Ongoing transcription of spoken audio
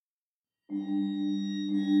Oh,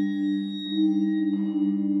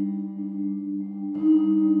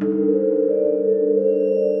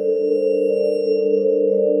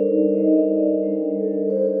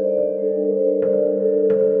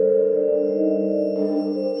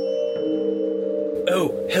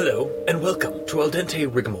 hello, and welcome to Al Dente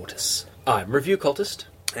Rigamortis. I'm Review Cultist.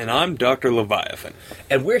 And I'm Dr. Leviathan.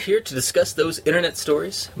 And we're here to discuss those internet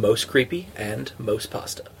stories, most creepy and most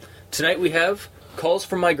pasta. Tonight we have calls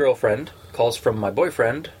from my girlfriend, calls from my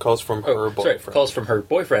boyfriend. Calls from her boyfriend. Sorry, calls from her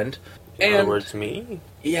boyfriend. In other words, me?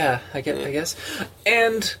 Yeah, I guess.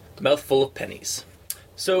 And Mouthful of Pennies.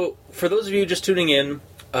 So, for those of you just tuning in,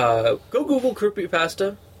 go Google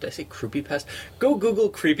creepypasta. Did I say creepypasta? Go Google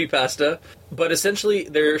creepypasta. But essentially,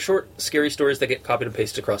 they're short, scary stories that get copied and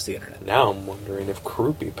pasted across the internet. Now I'm wondering if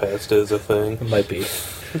creepypasta is a thing. It might be.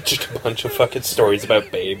 Just a bunch of fucking stories about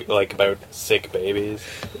about sick babies.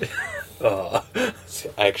 It's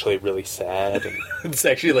actually really sad. It's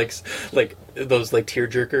actually like those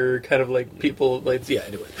tearjerker kind of people.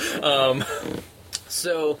 Anyway.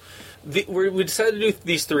 So we decided to do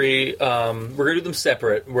these three. We're gonna do them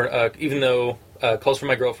separate. Even though calls from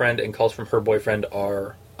my girlfriend and calls from her boyfriend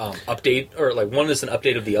are update, or one is an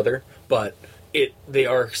update of the other, but they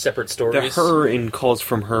are separate stories. The her in calls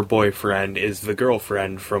from her boyfriend is the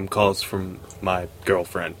girlfriend from calls from my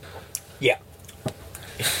girlfriend. Yeah.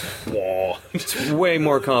 Whoa. It's way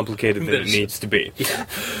more complicated than it needs to be. Yeah.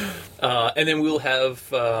 And then we'll have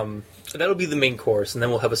that'll be the main course, and then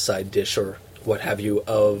we'll have a side dish or what have you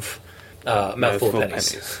of Mouthful of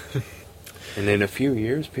Pennies. And in a few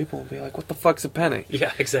years, people will be like, "What the fuck's a penny?"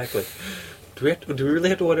 Yeah, exactly. Do we really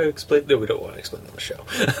have to want to explain? No, we don't want to explain it on the show.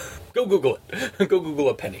 Go Google it. Go Google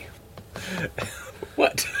a penny.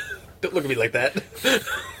 What? Don't look at me like that.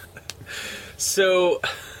 So,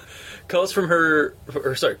 calls from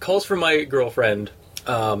my girlfriend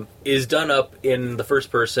is done up in the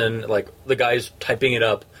first person. The guy's typing it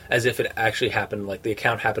up as if it actually happened. The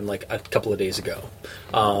account happened a couple of days ago.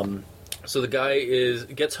 So the guy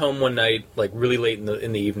gets home one night, really late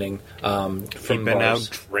in the evening, from He'd been bars.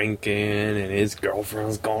 out drinking, and his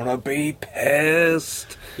girlfriend's gonna be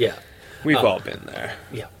pissed. Yeah. We've all been there.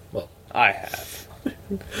 Yeah, well. I have.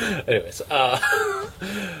 Anyways,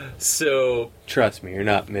 so... Trust me, you're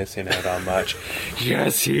not missing out on much.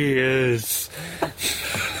 Yes, he is.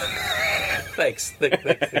 Thanks,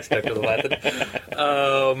 Dr.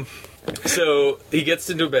 Leviathan. So he gets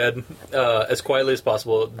into bed as quietly as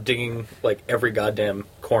possible, digging every goddamn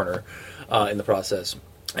corner in the process.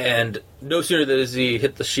 And no sooner does he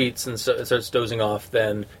hit the sheets and starts dozing off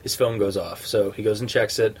than his phone goes off. So he goes and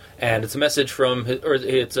checks it, and it's a message from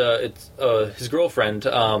his girlfriend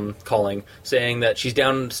calling, saying that she's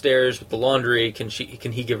downstairs with the laundry. Can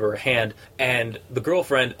he give her a hand? And the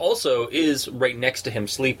girlfriend also is right next to him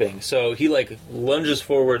sleeping. So he lunges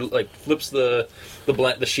forward, flips the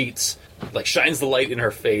sheets, shines the light in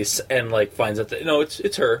her face, and finds out that no,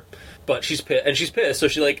 it's her. But she's pissed, so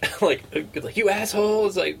she you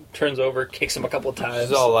assholes, turns over, kicks him a couple of times.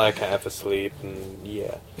 She's all half asleep, and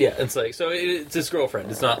yeah. Yeah, it's so it's his girlfriend.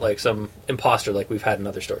 It's not some imposter like we've had in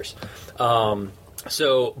other stories. But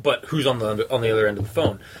who's on the other end of the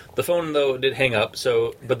phone? The phone though did hang up.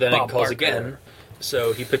 But then Bob it calls Barker. again.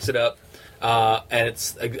 So he picks it up, and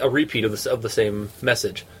it's a repeat of the same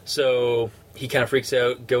message. So he kind of freaks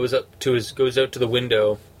out, goes out to the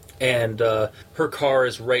window. And her car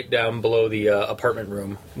is right down below the apartment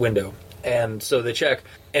room window, and so they check.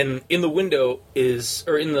 And in the window in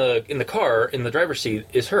the car in the driver's seat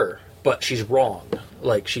is her, but she's wrong.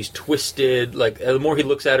 She's twisted. The more he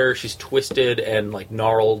looks at her, she's twisted and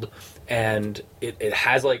gnarled, and it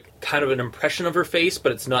has kind of an impression of her face,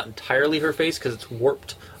 but it's not entirely her face because it's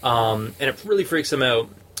warped. And it really freaks him out.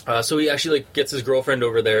 So he actually gets his girlfriend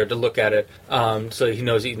over there to look at it, so he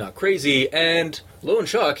knows he's not crazy. And lo and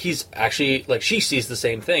shock, he's actually she sees the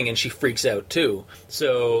same thing, and she freaks out too.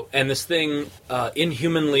 So, and this thing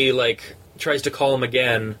inhumanly tries to call him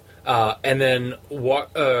again, and then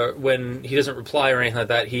when he doesn't reply or anything like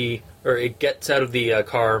that, it gets out of the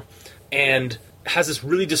car and has this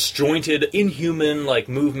really disjointed, inhuman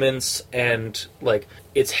movements, and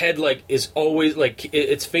its head is always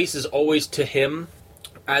its face is always to him.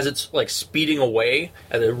 As it's speeding away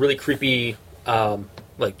at a really creepy,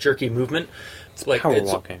 jerky movement. It's power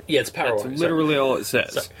walking. Yeah, it's power walking. That's literally all it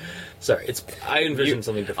says. Sorry. I envisioned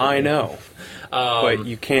something different. I know. But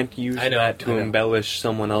you can't use that to embellish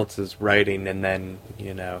someone else's writing and then,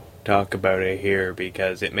 talk about it here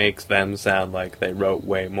because it makes them sound like they wrote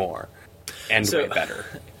way more. And way better.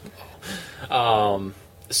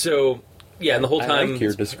 So Yeah, and the whole time... I like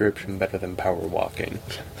your description better than power walking.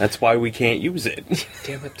 That's why we can't use it.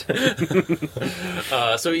 Damn it.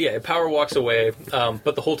 So yeah, power walks away,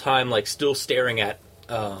 but the whole time, like, still staring at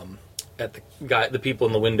the people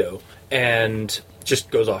in the window, and just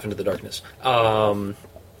goes off into the darkness.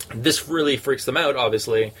 This really freaks them out,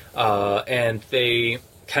 obviously, and they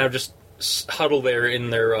kind of just huddle there in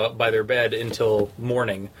their by their bed until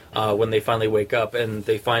morning, when they finally wake up, and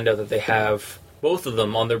they find out that they have... Both of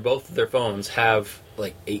them, on both of their phones, have,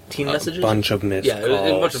 like, 18 messages? A bunch of missed calls. Yeah,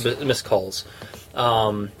 a bunch of missed calls.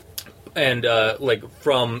 And, like,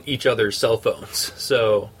 from each other's cell phones.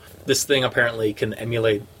 So, this thing apparently can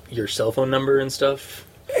emulate your cell phone number and stuff.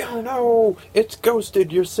 Oh, no! It's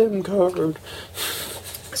ghosted your SIM card!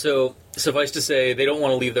 So, suffice to say, they don't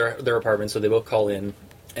want to leave their apartment, so they both call in.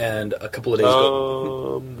 And a couple of days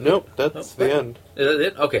ago... Nope, that's the end. Is that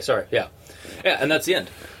it? Okay, sorry, yeah. Yeah, and that's the end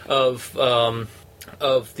of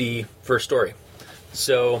the first story.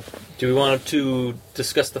 So, do we want to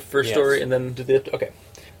discuss the first story and then do the... Okay.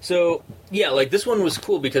 So, yeah, like, this one was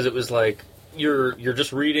cool because it was like, you're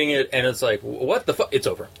just reading it, and it's like, what the fuck? It's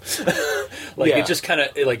over. It just kind of,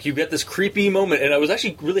 like, you get this creepy moment, and I was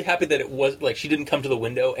actually really happy that it was, like, she didn't come to the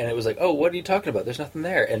window, and it was like, oh, what are you talking about? There's nothing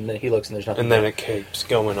there. And then he looks, and there's nothing there. And then it keeps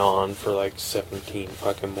going on for, like, 17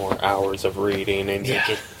 fucking more hours of reading, and you're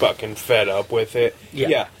just fucking fed up with it.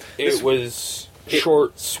 Yeah. It was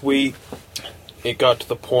short, sweet, it got to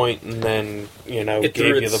the point, and then,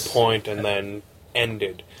 gave you the point, and then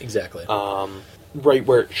ended. Exactly. Right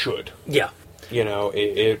where it should. Yeah.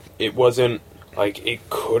 It wasn't, like, it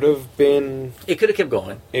could have been... It could have kept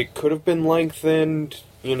going. It could have been lengthened,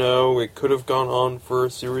 it could have gone on for a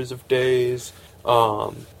series of days.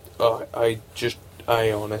 I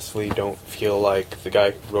honestly don't feel like the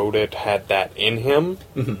guy who wrote it had that in him.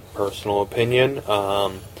 Mm-hmm. Personal opinion.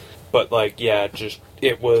 But, like, yeah,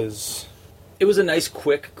 it was... It was a nice,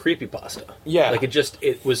 quick creepypasta. Yeah. Like,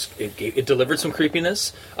 it delivered some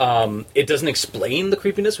creepiness. It doesn't explain the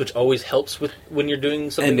creepiness, which always helps when you're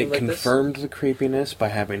doing something like this. And it confirmed the creepiness by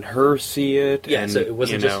having her see it. Yeah, and, so it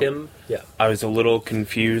wasn't just him. Yeah. I was a little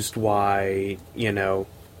confused why,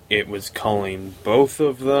 it was calling both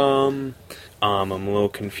of them. I'm a little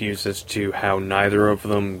confused as to how neither of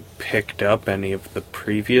them picked up any of the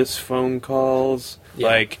previous phone calls. Yeah.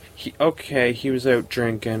 Like, he was out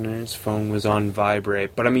drinking and his phone was on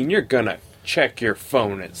vibrate, but I mean, you're gonna check your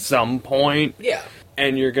phone at some point. Yeah.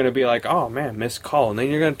 And you're gonna be like, oh man, missed call, and then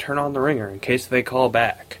you're gonna turn on the ringer in case they call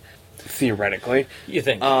back. Theoretically. You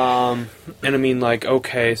think. And I mean, like,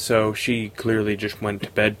 okay, so she clearly just went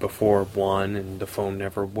to bed before 1 and the phone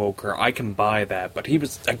never woke her. I can buy that, but he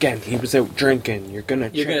was out drinking. You're gonna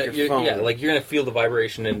check your phone. Yeah, like, you're gonna feel the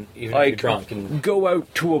vibration, and even if you're drunk. And go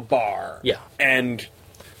out to a bar. Yeah. And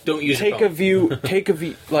don't use take a view,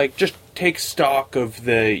 like, just take stock of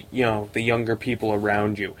the younger people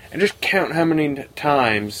around you, and just count how many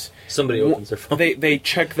times somebody opens their phone. They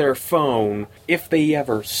check their phone if they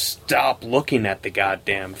ever stop looking at the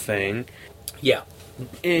goddamn thing. Yeah.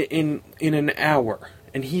 In an hour,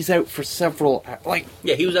 and he's out for several. Like,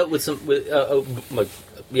 yeah, he was out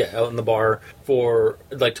out in the bar for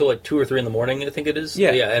like till like 2 or 3 in the morning, I think it is.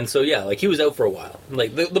 Yeah, and so like he was out for a while.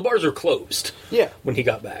 Like the bars are closed. Yeah, when he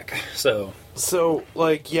got back. So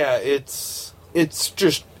like, yeah, it's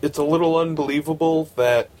a little unbelievable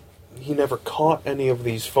that he never caught any of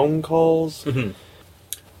these phone calls. Mm-hmm.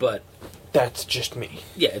 But that's just me.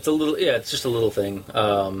 Yeah, it's just a little thing.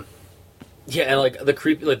 And like the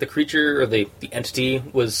creature or the entity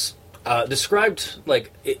was described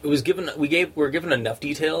like it was given. We're given enough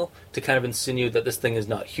detail to kind of insinuate that this thing is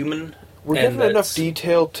not human. We're given enough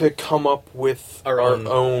detail to come up with our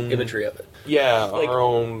own imagery of it. Yeah, like, our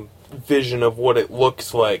own vision of what it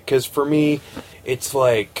looks like. Because for me, it's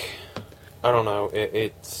like, I don't know.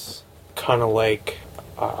 It's kind of like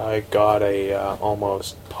I got a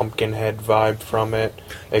almost Pumpkinhead vibe from it,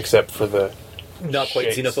 except for the not quite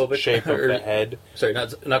xenophobic shape of the head. Sorry,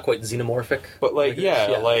 not quite xenomorphic. But like,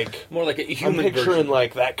 like more like a human. I'm picturing version.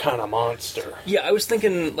 Like that kind of monster. Yeah, I was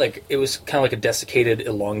thinking like it was kind of like a desiccated,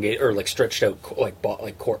 elongated, or like stretched out like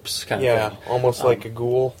corpse kind of thing. Yeah, almost like a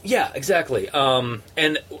ghoul. Yeah, exactly.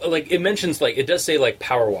 And like it mentions like it does say like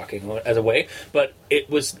power walking as a way, but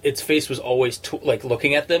its face was always like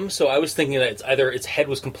looking at them. So I was thinking that it's either its head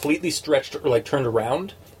was completely stretched or like turned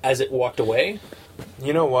around as it walked away.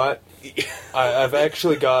 You know what? I've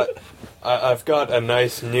actually got a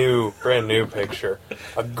nice brand new picture.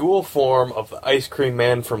 A ghoul form of the Ice Cream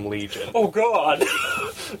Man from Legion. Oh God!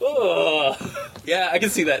 Yeah, I can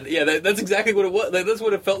see that. Yeah, that's exactly what it was. That's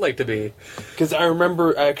what it felt like to be. Because I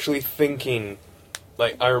remember actually thinking,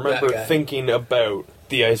 thinking about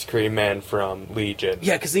the ice cream man from Legion.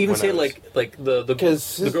 Yeah, because they even say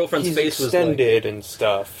the girlfriend's face was extended and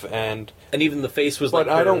stuff, and even the face was but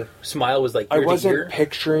her smile was I wasn't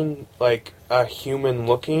picturing like a human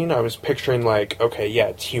looking. I was picturing like, okay, yeah,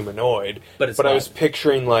 it's humanoid, but I was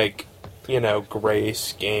picturing like, gray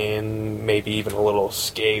skin, maybe even a little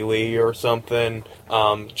scaly or something.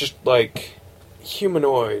 Just like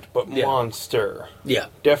humanoid, but monster. Yeah.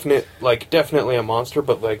 Definitely a monster,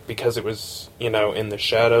 but like because it was, in the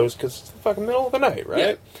shadows, because it's the fucking middle of the night, right?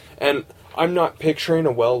 Yeah. And I'm not picturing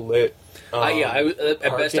a well-lit at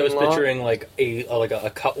best I was picturing like a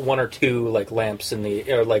one or two like lamps in the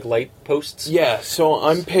or like light posts. Yeah, so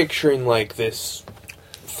I'm picturing like this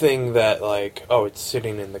thing that like, oh, it's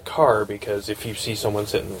sitting in the car, because if you see someone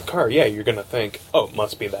sitting in the car, yeah, you're gonna think, oh, it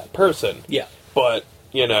must be that person. Yeah. But,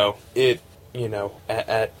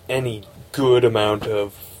 at any good amount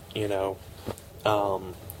of,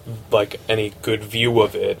 like any good view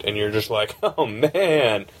of it, and you're just like, oh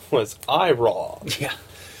man, was I wrong? Yeah.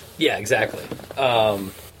 Yeah, exactly.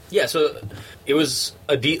 So it was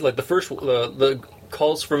the first the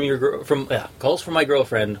calls from my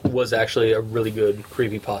girlfriend was actually a really good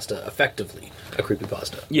creepypasta, effectively a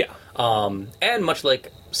creepypasta. Yeah. And much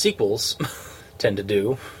like sequels tend to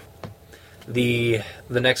do, the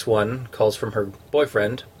next one, Calls from Her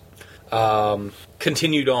Boyfriend,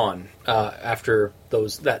 continued on after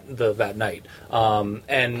that night,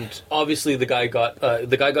 and obviously the guy got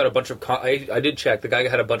a bunch of I did check, the guy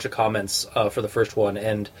had a bunch of comments for the first one,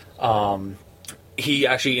 and he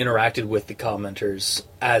actually interacted with the commenters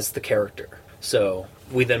as the character. So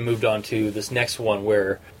we then moved on to this next one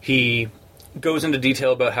where he goes into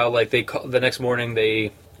detail about how like the next morning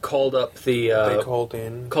they called up the they called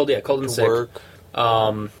in sick, work,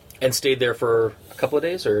 and stayed there for a couple of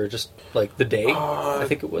days, or just like the day. I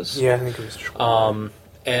think it was. Yeah, I think it was.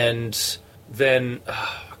 And then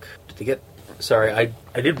did they get? Sorry,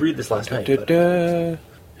 I did read this last night.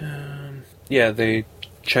 Yeah, they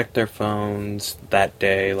checked their phones that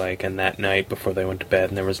day, like, and that night before they went to bed,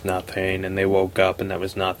 and there was nothing, and they woke up and there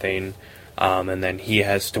was nothing. And then he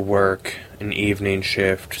has to work an evening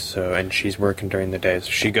shift, and she's working during the day, so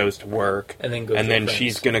she goes to work, and then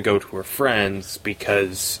she's going to go to her friends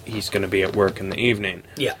because he's going to be at work in the evening.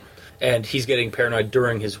 Yeah, and he's getting paranoid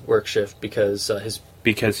during his work shift because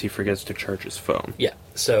he forgets to charge his phone. Yeah,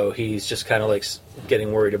 so he's just kind of like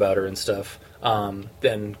getting worried about her and stuff.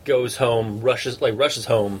 Then goes home, rushes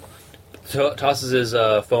home, tosses his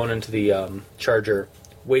phone into the charger,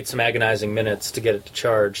 waits some agonizing minutes to get it to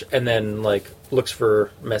charge, and then like looks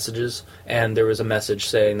for messages. And there was a message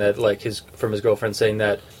saying that from his girlfriend saying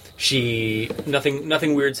that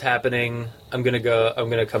nothing weird's happening. I'm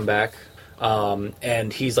gonna come back.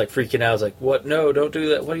 And he's like freaking out. He's like, what? No, don't do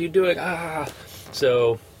that. What are you doing?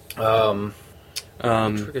 So,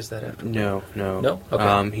 triggers that after? No.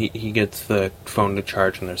 Okay. He gets the phone to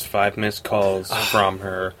charge, and there's 5 missed calls from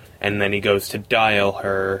her, and then he goes to dial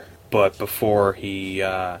her, but before he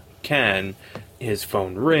can, his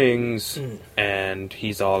phone rings, and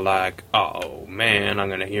he's all like, oh man, I'm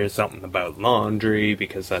gonna hear something about laundry,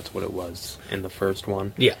 because that's what it was in the first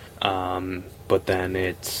one. Yeah. But then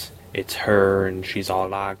it's her, and she's all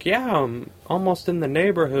like, yeah, I'm almost in the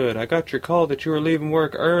neighborhood. I got your call that you were leaving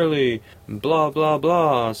work early, blah, blah,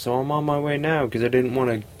 blah, so I'm on my way now, because I didn't want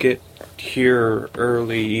to get here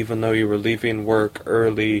early, even though you were leaving work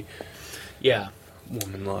early. Yeah.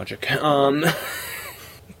 Woman logic.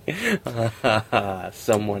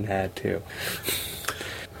 Someone had to.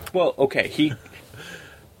 Well, okay,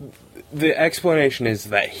 the explanation is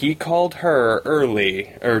that he called her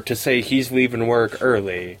early, or to say he's leaving work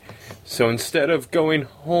early. So instead of going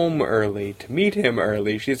home early to meet him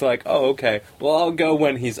early, she's like, oh, okay, well, I'll go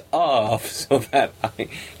when he's off, so that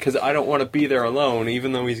because I don't want to be there alone,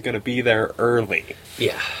 even though he's going to be there early.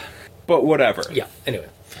 Yeah. But whatever. Yeah, anyway.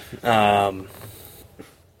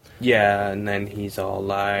 Yeah, and then he's all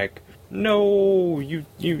like, no,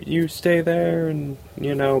 you stay there, and,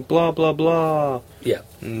 blah, blah, blah. Yeah.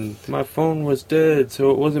 And my phone was dead,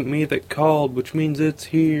 so it wasn't me that called, which means it's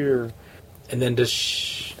here. And then does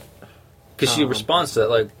she... Because she responds to that,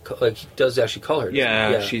 like he does actually call her.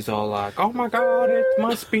 Yeah, she's all like, oh my god, it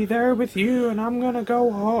must be there with you, and I'm gonna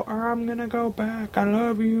go home, or I'm gonna go back, I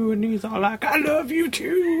love you, and he's all like, I love you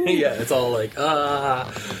too! Yeah, it's all like,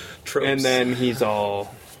 tropes. And then he's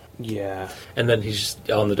all... Yeah. And then he's just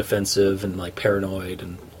on the defensive and like paranoid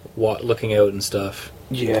and looking out and stuff.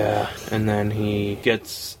 Yeah. And then he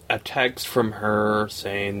gets a text from her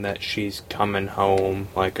saying that she's coming home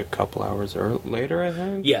like a couple hours later, I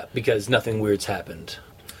think. Yeah, because nothing weird's happened.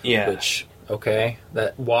 Yeah. Which, okay,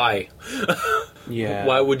 why? Yeah.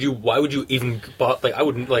 Why would you even like? I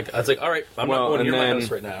wouldn't like. I was like, all right, I'm not going near my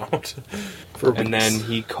house right now. And then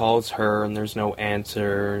he calls her, and there's no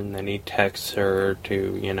answer. And then he texts her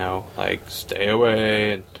to, like, stay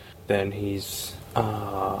away. And then he's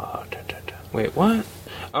wait, what?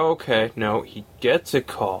 Oh, okay, no, he gets a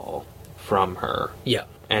call from her. Yeah.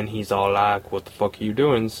 And he's all like, what the fuck are you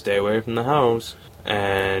doing? Stay away from the house.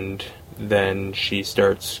 And then she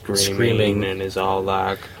starts screaming. And is all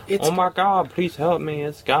like, oh my god, please help me,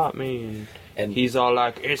 it's got me. And he's all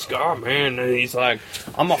like, it's got me. And he's like,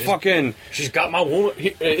 she's got my woman.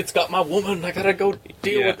 It's got my woman. I gotta go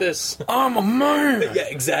deal with this. I'm a man. Yeah,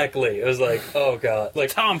 exactly. It was like, oh god,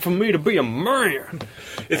 like time for me to be a man.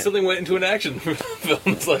 It's something went into an action film.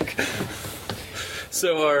 It's like,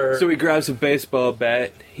 so he grabs a baseball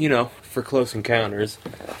bat, for close encounters.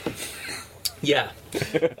 Yeah.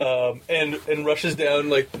 And rushes down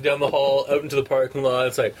the hall out into the parking lot.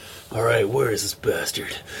 It's like, all right, where is this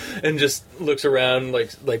bastard? And just looks around,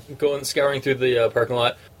 going scouring through the parking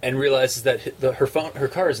lot, and realizes that her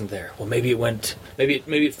car isn't there. Well, maybe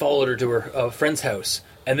it followed her to her friend's house.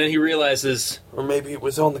 And then he realizes, or maybe it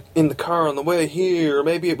was in the car on the way here, or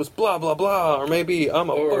maybe it was blah blah blah, or maybe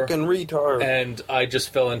I'm a fucking retard. And I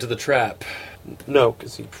just fell into the trap. No,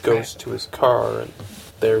 because he goes to his car and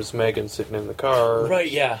there's Megan sitting in the car.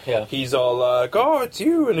 Right, yeah. He's all like, oh, it's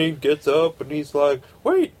you. And he gets up and he's like,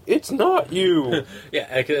 wait, it's not you. Yeah,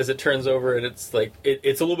 as it turns over and it's like,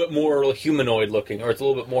 it's a little bit more humanoid looking, or it's a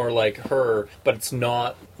little bit more like her, but it's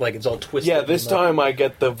not, like, it's all twisted. Yeah, this time I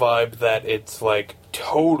get the vibe that it's like,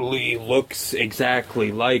 totally looks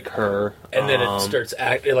exactly like her. And then it starts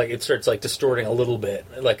distorting a little bit,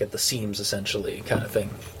 like at the seams, essentially, kind of thing.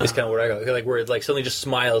 It's kind of where I go, like where it suddenly just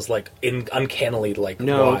smiles uncannily, like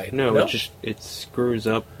wide. No, it screws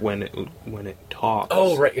up when it talks.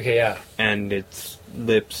 Oh, right, okay, yeah. And its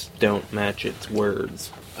lips don't match its words.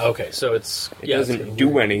 Okay, so it doesn't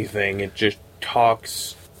do anything. It just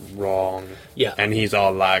talks wrong. Yeah, and he's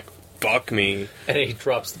all like, "Fuck me," and he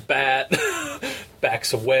drops the bat.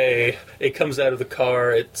 Backs away. It comes out of the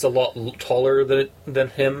car. It's a lot taller than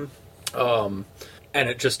him, and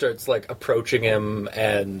it just starts approaching him.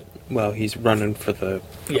 And he's running for the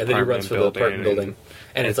then he runs for the apartment building,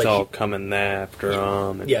 and it's all coming after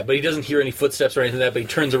him. Yeah, but he doesn't hear any footsteps or anything like that. But he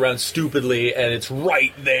turns around stupidly, and it's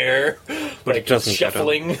right there, but it doesn't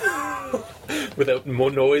shuffling without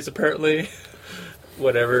noise apparently.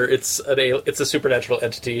 Whatever. It's a supernatural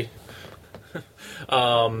entity.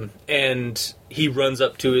 And he runs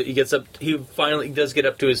up to it. He finally does get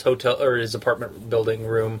up to his hotel or his apartment building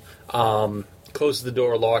room. Closes the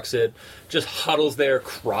door, locks it, just huddles there,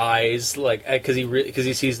 cries because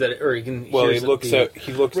he sees that, or he can. Well, he looks at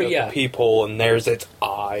the people, and there's its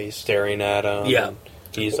eyes staring at him. Yeah,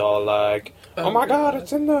 he's all like, "Oh my god,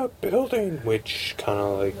 it's in the building," which kind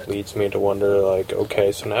of leads me to wonder,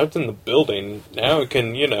 okay, so now it's in the building. Now it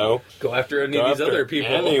can, go after any of these other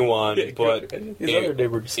people, anyone, but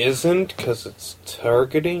it isn't because it's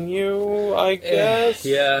targeting you, I guess.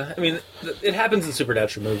 Yeah, I mean, it happens in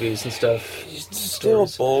supernatural movies and stuff. It's still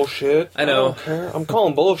bullshit. I know. I don't care. I'm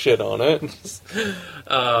calling bullshit on it.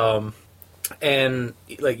 And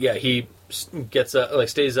he gets up,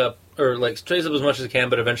 stays up as much as he can,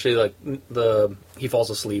 but eventually he falls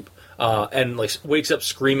asleep and wakes up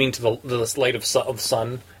screaming to the light of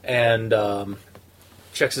sun and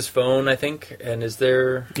checks his phone, I think, and is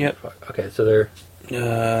there. Yep. Okay, so there.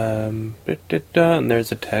 And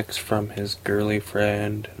there's a text from his girly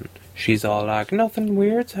friend. And she's all like, "Nothing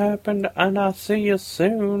weird's happened, and I'll see you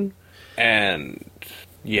soon." And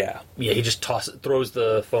yeah, he just throws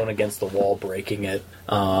the phone against the wall, breaking it.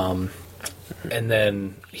 And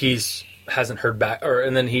then hasn't heard back,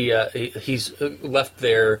 and then he's left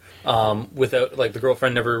there without the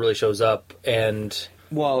girlfriend never really shows up, and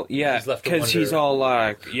because he's all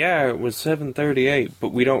like, it was 7:38, but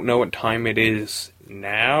we don't know what time it is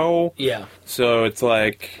now. Yeah, so it's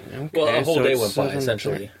like, okay, a whole day went by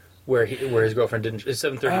essentially. Where his girlfriend didn't. It's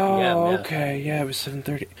 7:30 p.m. Oh, okay, it was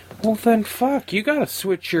 7:30. Well, then, fuck, you gotta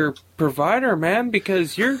switch your provider, man,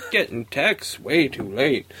 because you're getting texts way too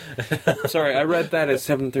late. Sorry, I read that as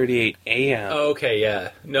 7:38 a.m. Oh, okay,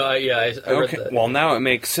 yeah. No, I read that. Well, now it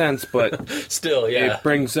makes sense, but still, yeah, it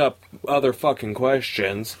brings up other fucking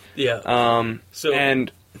questions. Yeah.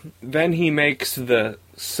 And then he makes the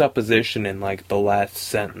supposition in the last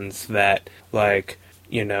sentence that it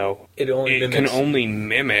can only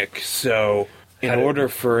mimic, so in order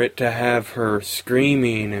for it to have her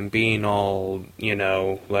screaming and being all,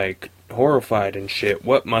 horrified and shit,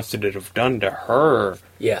 what must it have done to her?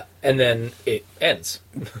 Yeah, and then it ends.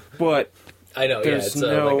 But I know, there's it's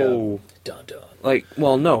no... like a dun-dun. Like,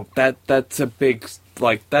 well, no, that's a big...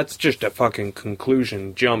 Like, that's just a fucking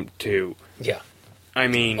conclusion jump to... Yeah. I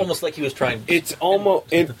mean... Almost like he was trying... It's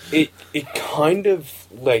almost... It kind of,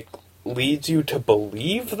 like, leads you to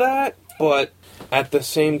believe that, but at the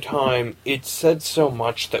same time, it's said so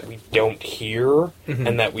much that we don't hear,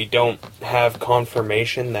 and that we don't have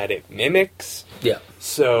confirmation that it mimics. Yeah.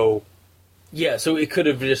 So... Yeah, so it could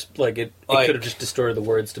have just, like, it could have just distorted the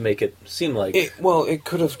words to make it seem like... It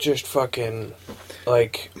could have just fucking...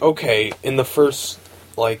 Like, okay, in the first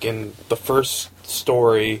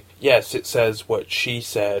story, yes, it says what she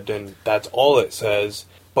said, and that's all it says,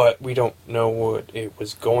 but we don't know what it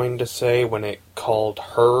was going to say when it called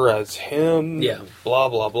her as him. Yeah. Blah,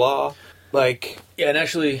 blah, blah. Like... Yeah, and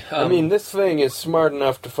actually... I mean, this thing is smart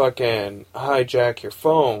enough to fucking hijack your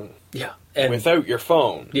phone. Yeah. And, without your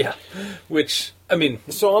phone. Yeah. Which, I mean...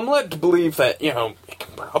 So I'm led to believe that, it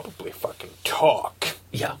can probably fucking talk.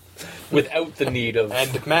 Yeah. Without the need of...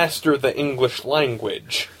 And master the English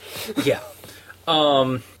language. Yeah.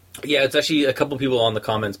 Yeah, it's actually a couple people on the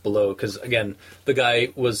comments below, because, again, the guy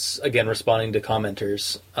was, again, responding to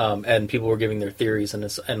commenters, and people were giving their theories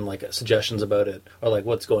and like, suggestions about it, or, like,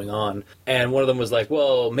 what's going on. And one of them was like,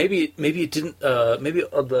 well, maybe it didn't, maybe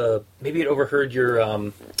it overheard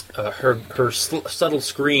your, her subtle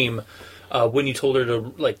scream, when you told her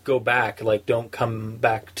to, like, go back, like, don't come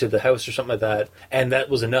back to the house or something like that, and that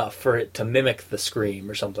was enough for it to mimic the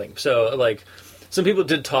scream or something. So, like, some people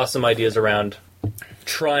did toss some ideas around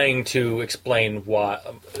trying to explain why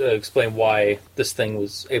this thing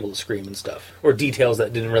was able to scream and stuff, or details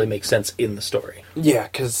that didn't really make sense in the story. Yeah,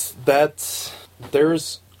 because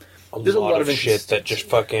there's a lot of shit that just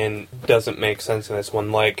fucking doesn't make sense in this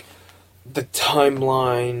one. Like, the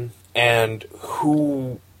timeline and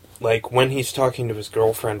who... Like, when he's talking to his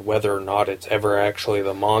girlfriend, whether or not it's ever actually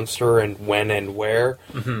the monster, and when and where.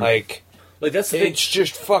 Like, that's the it's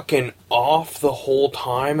just fucking off the whole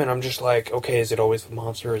time, and I'm just like, okay, is it always the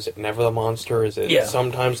monster? Is it never the monster? Is it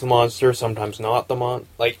sometimes the monster, sometimes not the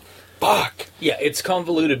Like, fuck! Yeah, it's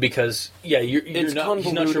convoluted because, you're not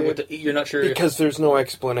sure you're not sure... Because there's no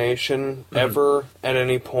explanation ever at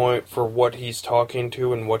any point for what he's talking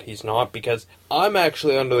to and what he's not, because I'm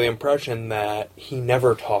actually under the impression that he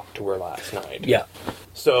never talked to her last night. Yeah.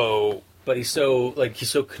 So... But this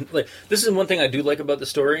is one thing I do like about the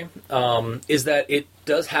story, is that it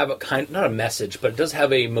does have a kind, not a message, but it does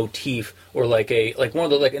have a motif, or like one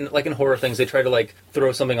of the, like in horror things, they try to, like,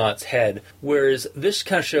 throw something on its head, whereas this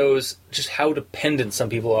kind of shows just how dependent some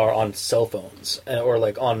people are on cell phones, or,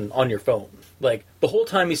 like, on your phone. Like, the whole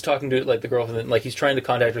time he's talking to, like, the girlfriend, like, he's trying to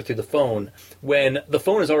contact her through the phone, when the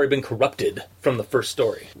phone has already been corrupted from the first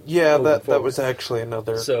story. Yeah, that was actually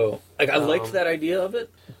another... So, like, I liked that idea of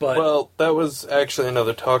it, but... Well, that was actually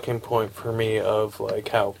another talking point for me of, like,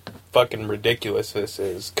 how fucking ridiculous this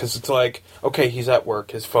is. Because it's like, okay, he's at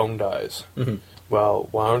work, his phone dies. Well,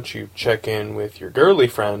 why don't you check in with your girly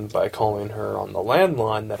friend by calling her on the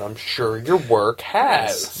landline that I'm sure your work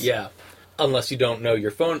has? Yeah. Unless you don't know her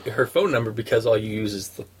phone number, because all you use is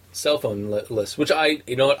the cell phone list. Which I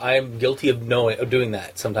am guilty of doing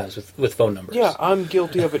that sometimes with phone numbers. Yeah, I'm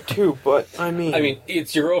guilty of it too. But I mean,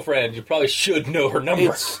 it's your girlfriend. You probably should know her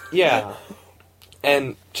number.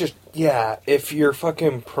 And just if you're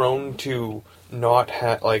fucking prone to not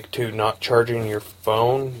charging your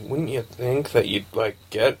phone, wouldn't you think that you'd, like,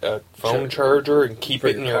 get a phone charger and keep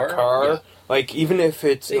it in your car? Yeah. Like, even if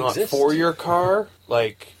it's not for your car,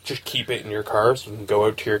 like, just keep it in your car so you can go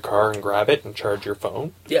out to your car and grab it and charge your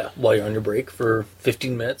phone. Yeah, while you're on your break for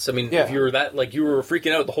 15 minutes. I mean, if you were you were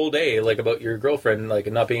freaking out the whole day, like, about your girlfriend, like,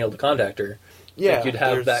 and not being able to contact her. Yeah, like, you'd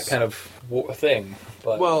have that kind of thing.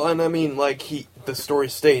 But... Well, and I mean, like, the story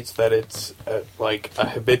states that it's, a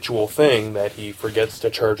habitual thing that he forgets to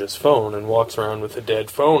charge his phone and walks around with a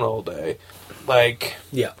dead phone all day. Like...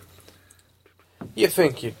 Yeah. You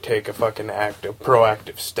think you'd take a fucking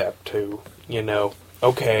proactive step to,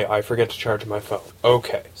 okay, I forget to charge my phone.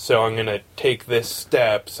 Okay, so I'm gonna take this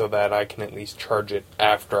step so that I can at least charge it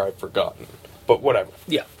after I've forgotten. But whatever.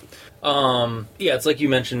 Yeah. It's like you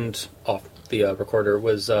mentioned off the recorder,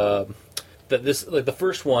 was that this, like, the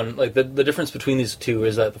first one, like, the difference between these two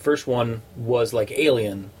is that the first one was like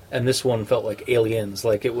Alien, and this one felt like Aliens.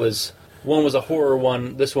 Like, it was... One was a horror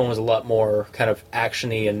one, this one was a lot more kind of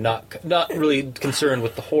action-y and not really concerned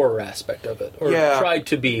with the horror aspect of it. Or tried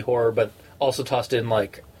to be horror, but also tossed in,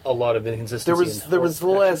 like, a lot of inconsistency.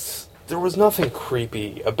 There was nothing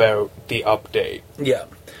creepy about the update. Yeah.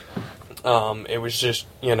 It was just,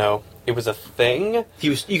 it was a thing.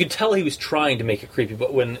 You could tell he was trying to make it creepy,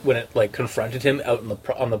 but when it like confronted him out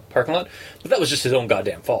on the parking lot, but that was just his own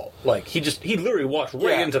goddamn fault. Like he literally walked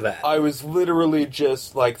right into that. I was literally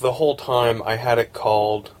just like the whole time I had it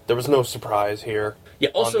called. There was no surprise here. Yeah.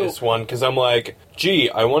 Also, on this one because I'm like, gee,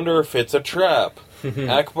 I wonder if it's a trap.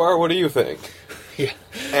 Akbar, what do you think? Yeah.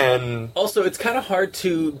 And also, it's kind of hard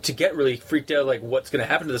to get really freaked out, like what's going to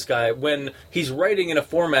happen to this guy when he's writing in a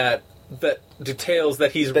format that details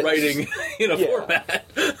that he's writing in a format.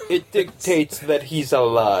 It dictates that he's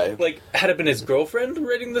alive. Like, had it been his girlfriend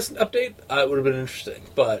writing this update, it would have been interesting.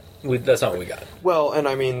 But that's not what we got. Well, and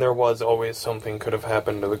I mean, there was always something could have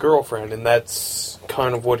happened to the girlfriend, and that's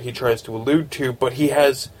kind of what he tries to allude to, but he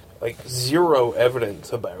has, like, zero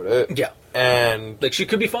evidence about it. Yeah. And like, she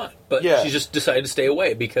could be fine, but she just decided to stay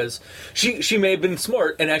away because she may have been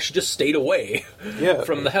smart and actually just stayed away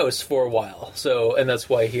from the house for a while. So, and that's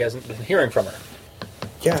why he hasn't been hearing from her.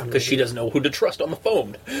 Yeah. Because she doesn't know who to trust on the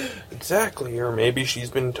phone. Exactly, or maybe she's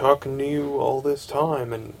been talking to you all this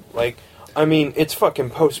time, and, like, I mean, it's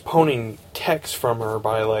fucking postponing texts from her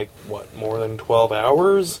by, like, what, more than 12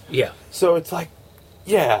 hours? Yeah. So it's like,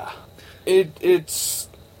 yeah, it's...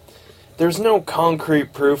 There's no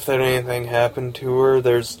concrete proof that anything happened to her.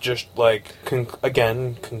 There's just, like,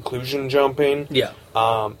 conclusion jumping. Yeah.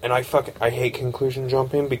 And I hate conclusion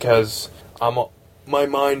jumping because my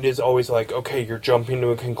mind is always like, okay, you're jumping to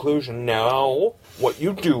a conclusion. Now, what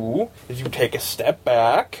you do is you take a step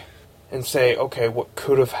back and say, okay, what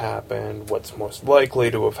could have happened? What's most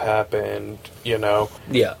likely to have happened? You know?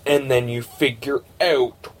 Yeah. And then you figure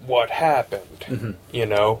out what happened. You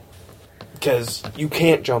know? Because you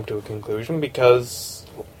can't jump to a conclusion because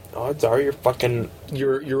odds are you're fucking...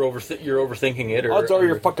 You're overthinking it. Odds are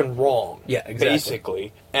you're fucking wrong. Yeah, exactly.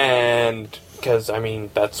 Basically. And because, I mean,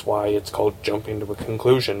 that's why it's called jumping to a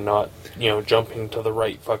conclusion, not, jumping to the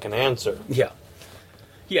right fucking answer. Yeah.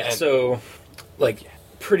 Yeah, so, like...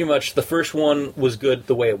 Pretty much the first one was good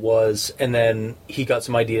the way it was, and then he got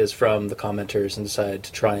some ideas from the commenters and decided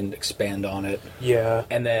to try and expand on it. Yeah.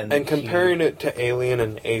 And comparing it to Alien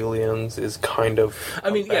and Aliens is kind of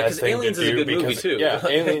because Aliens is a good movie too. Yeah,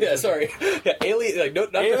 Aliens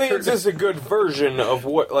Aliens is a good version of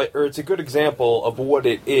or it's a good example of what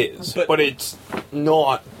it is, but it's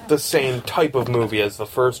not the same type of movie as the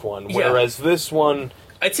first one, whereas this one...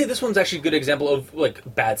 I'd say this one's actually a good example of, like,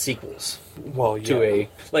 bad sequels. Well, yeah. To a...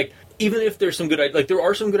 Like, even if there's some good... Like, there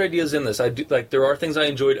are some good ideas in this. There are things I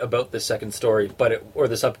enjoyed about this second story, or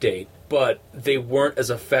this update, but they weren't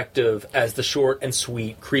as effective as the short and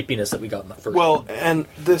sweet creepiness that we got in the first one. Well, and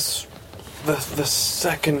this... The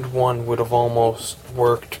second one would have almost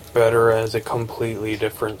worked better as a completely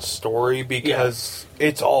different story, because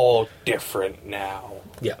it's all different now.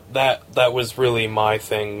 Yeah. That was really my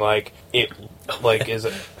thing, is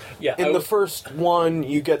it... Yeah, in the first one,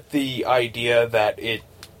 you get the idea that it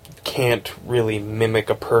can't really mimic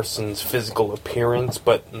a person's physical appearance,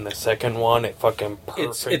 but in the second one, it fucking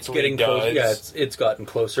perfectly it's getting does. Close, yeah, it's gotten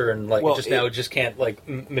closer, and it just can't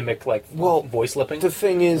mimic voice lipping. The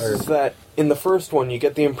thing is that in the first one, you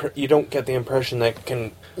don't get the impression that it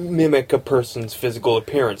can mimic a person's physical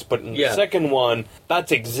appearance, but in the second one,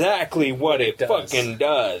 that's exactly what it fucking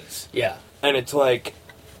does. Yeah, and it's like.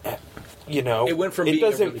 It went from it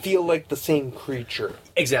doesn't feel like the same creature.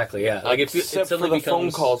 Exactly, yeah. Except for the phone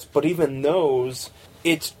calls, but even those,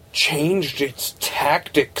 it's changed its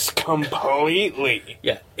tactics completely.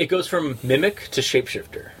 Yeah, it goes from mimic to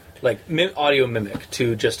shapeshifter. Like, audio mimic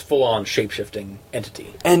to just full-on shapeshifting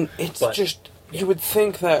entity. And you would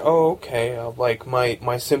think that,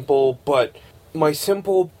 my simple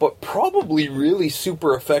but probably really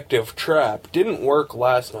super effective trap didn't work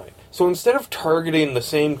last night. So instead of targeting the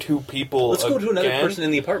same two people let's go to another person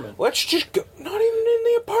in the apartment. Let's just go... Not even in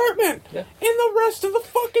the apartment! Yeah. In the rest of the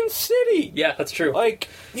fucking city! Yeah, that's true. Like,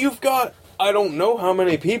 you've got... I don't know how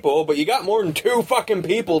many people, but you got more than 2 fucking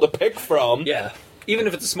people to pick from. Yeah. Even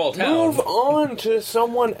if it's a small town. Move on to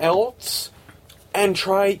someone else and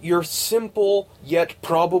try your simple, yet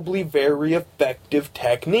probably very effective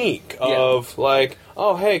technique of,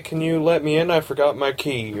 oh, hey, can you let me in? I forgot my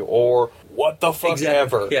key. Or... what the fuck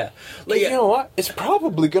ever. Yeah. You know what? It's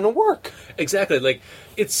probably going to work. Exactly.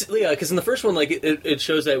 Because in the first one, it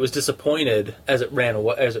shows that it was disappointed as it ran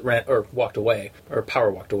or walked away, or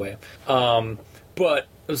power walked away. But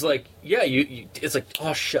it was like, it's like,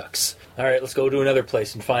 oh shucks. All right, let's go to another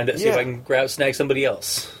place and find it. See if I can snag somebody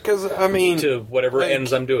else. Because I mean, to whatever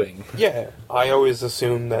ends I'm doing. Yeah, I always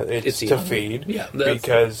assume that it's to feed. Yeah,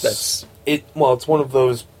 because it's one of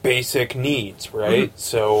those basic needs, right? Mm-hmm.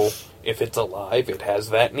 So. If it's alive, it has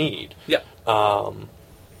that need. Yeah.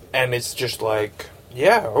 And it's just like,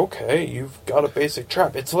 yeah, okay, you've got a basic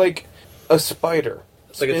trap. It's like a spider.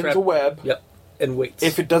 It's like a spins trap. a web. Yep. And waits.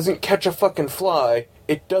 If it doesn't catch a fucking fly,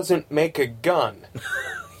 it doesn't make a gun.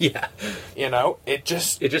 Yeah. You know, it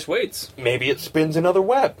just waits. maybe it spins another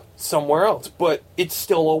web somewhere else, but it's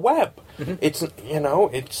still a web. Mm-hmm. It's, you know,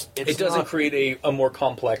 it's It doesn't not, create a more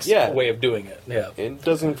complex Yeah. way of doing it. Yeah. it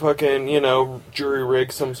doesn't fucking, you know, jury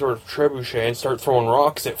rig some sort of trebuchet and start throwing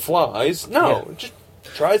rocks at flies. No, Yeah. it just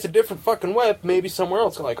tries a different fucking web, maybe somewhere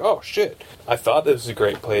else. Like, oh shit, I thought this was a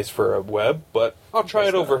great place for a web, but I'll try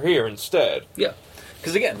it over here instead. Yeah.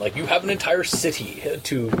 Because again, like, you have an entire city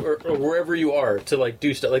or wherever you are to, like,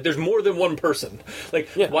 do stuff. Like, there's more than one person. Like,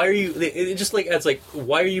 Yeah. why are you? It just like adds like,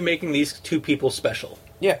 why are you making these two people special?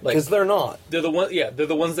 Yeah, Like, because they're not. they're the one. Yeah, they're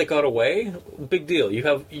the ones that got away. Big deal. You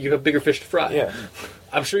have bigger fish to fry. Yeah.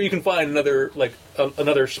 I'm sure you can find another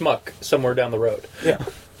another schmuck somewhere down the road. Yeah.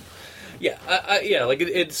 Yeah, yeah. Like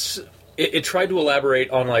it tried to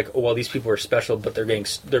elaborate on like, oh, well, these people are special, but they're being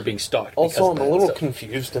stalked. Also, because I'm of a little that. So-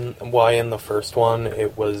 confused in why in the first one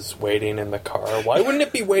it was waiting in the car. Why wouldn't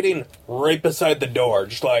it be waiting right beside the door?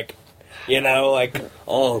 Just like, you know, like,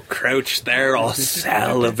 all crouched there, all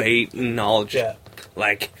salivating, all just, Yeah.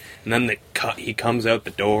 like, and then he comes out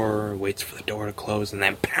the door, waits for the door to close, and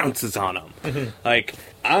then pounces on him. Like,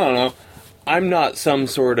 I don't know. I'm not some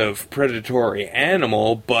sort of predatory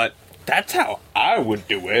animal, but that's how I would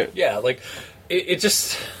do it. Yeah, like it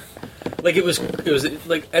just like it was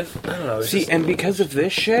like I don't know. See, Just, and because of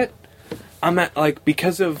this shit, I'm at, like,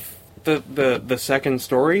 because of the second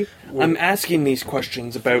story, I'm asking these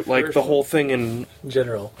questions about, like, the whole thing in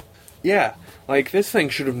general. yeah, like, this thing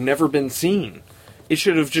should have never been seen. It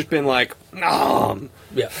should have just been like,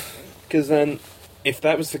 Yeah, because then, if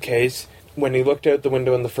that was the case, when he looked out the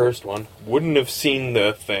window in the first one, wouldn't have seen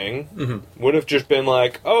the thing, would have just been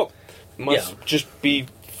like, oh, must just be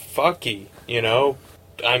fucky, you know?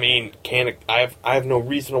 I mean, I have no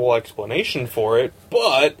reasonable explanation for it,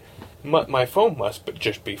 but my phone must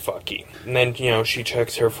just be fucky. And then, you know, she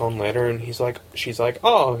checks her phone later, and she's like,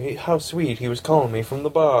 oh, how sweet, he was calling me from the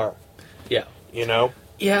bar, yeah, you know?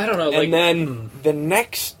 yeah. I don't know. Like, And then the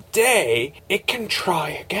next day, it can try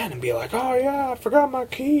again and be like, oh yeah, I forgot my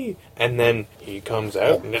key. And then he comes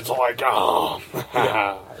out, and it's like, oh,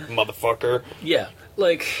 motherfucker. yeah,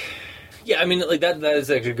 like. Yeah, I mean, like that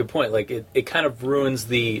is actually a good point. Like, it kind of ruins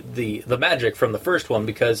the magic from the first one,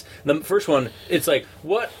 because the first one, it's like,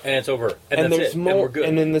 what? And it's over. And that's there's it. more, and we're good.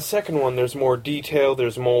 and in the second one, there's more detail,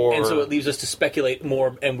 there's more... And so it leaves us to speculate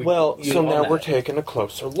more, and we... Well, you so know, now on we're that. taking a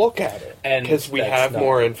closer look at it. And because we that's have not-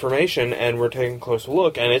 more information, and we're taking a closer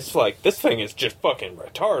look, and it's like, this thing is just fucking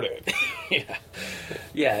retarded. Yeah.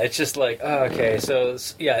 Yeah, it's just like, oh, okay, so,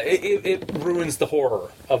 yeah, it ruins the horror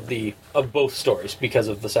of both stories because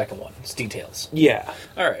of the second one. It's details. Yeah.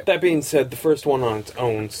 Alright. That being said, the first one on its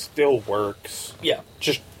own still works. Yeah.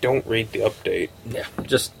 Just don't read the update. Yeah.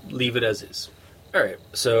 Just leave it as is. Alright,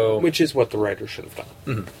 so... Which is what the writer should have done.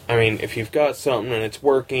 Mhm. I mean, if you've got something and it's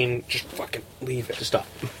working, just fucking leave it. Just stop.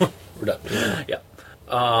 We're done. Yeah.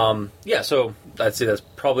 Yeah, so I'd say that's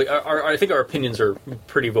probably... I think our opinions are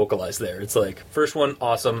pretty vocalized there. It's like, first one,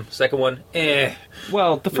 awesome. Second one, eh.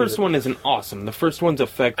 Well, the first one isn't awesome. The first one's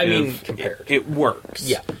effective. I mean, compared. It works.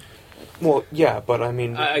 Yeah. Well, yeah, but I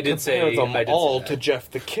mean, I did say- compare them I did say all that. to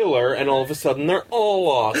Jeff the Killer, and all of a sudden they're all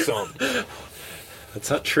awesome. That's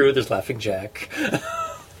not true. There's Laughing Jack.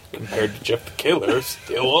 Compared to Jeff the Killer,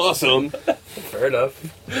 still awesome. Fair enough.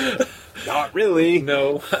 Not really.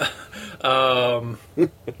 No.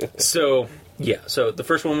 So, yeah. So the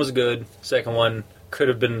first one was good. Second one could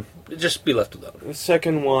have been... Just be left alone. The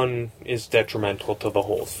second one is detrimental to the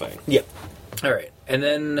whole thing. Yep. All right. And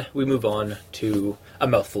then we move on to A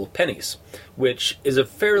Mouthful of Pennies, which is a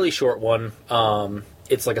fairly short one.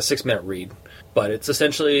 It's like a 6-minute read. But it's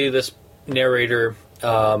essentially this narrator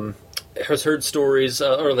has heard stories,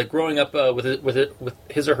 or like growing up with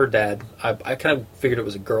his or her dad. I kind of figured it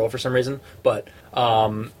was a girl for some reason, but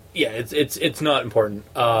yeah, it's not important.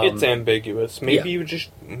 It's ambiguous. Maybe yeah.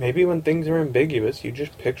 maybe when things are ambiguous, you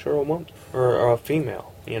just picture a woman or a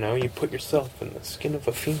female. You know, you put yourself in the skin of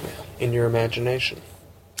a female in your imagination.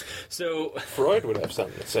 So Freud would have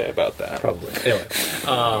something to say about that. probably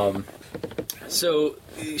anyway. So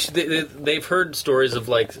they've heard stories of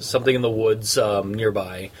like something in the woods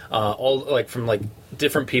nearby, all like from like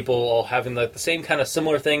different people, all having like the same kind of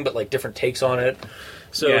similar thing, but like different takes on it.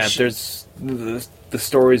 So yeah, there's the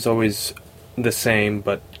story's always the same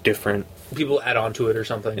but different. people add on to it or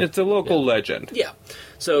something. It's a local legend. Yeah.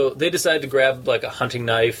 So they decide to grab like a hunting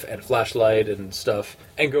knife and a flashlight and stuff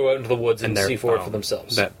and go out into the woods and see for it for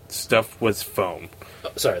themselves. That stuff was foam.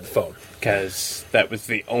 Oh, sorry, the phone. Because that was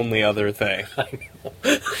the only other thing. I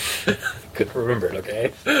know. Couldn't remember it,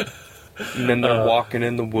 okay? And then they're walking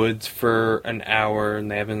in the woods for an hour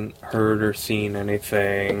and they haven't heard or seen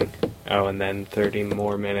anything. Oh, and then 30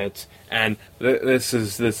 more minutes. And this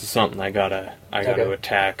is something I gotta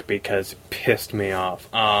attack because it pissed me off.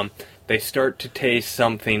 They start to taste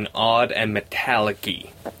something odd and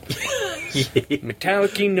metallic-y.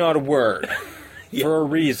 Metallic-y, not a word. Yeah. For a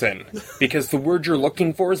reason. Because the word you're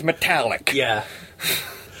looking for is metallic. Yeah.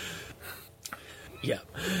 Yeah.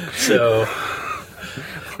 So...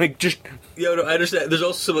 like, just... Yeah, no, I understand. There's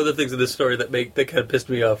also some other things in this story that kind of pissed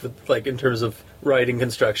me off, like in terms of writing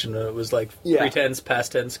construction. It was like pretense,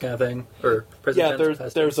 past tense kind of thing, or present tense. Yeah,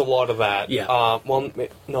 there's a lot of that. Yeah, well,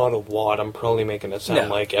 not a lot. I'm probably making it sound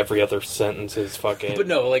like every other sentence is fucking. But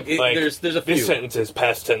no, there's a few. This sentence is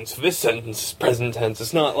past tense. This sentence is present tense.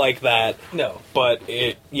 It's not like that. No, but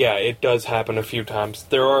it does happen a few times.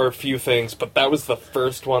 There are a few things, but that was the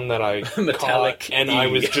first one that I metallic, and I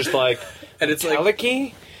was just like, and it's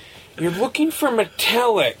metallic-y? You're looking for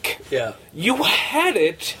metallic. Yeah. You had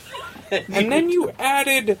it, and then you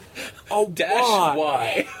added a dash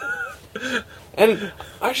Y. And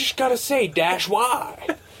I just gotta say, dash Y.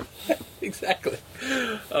 Exactly.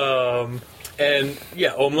 And,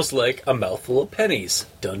 yeah, almost like a mouthful of pennies.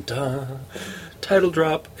 Dun-dun. Title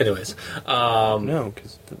drop. Anyways. No,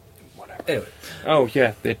 because... whatever. Anyway. Oh,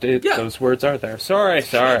 yeah, those words are there. Sorry.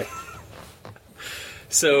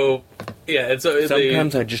 So, yeah, and so...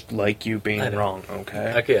 Sometimes I just like you being wrong,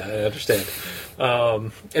 okay? Okay, I understand.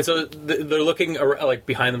 And so they're looking like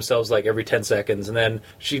behind themselves like every 10 seconds, and then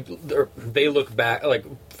they look back, like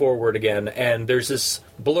forward again, and there's this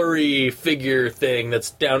blurry figure thing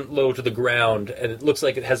that's down low to the ground, and it looks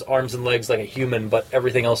like it has arms and legs like a human, but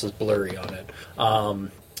everything else is blurry on it.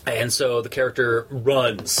 And so the character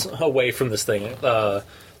runs away from this thing,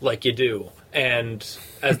 like you do. And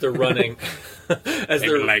as they're running... as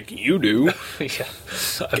they're like you do. Yeah.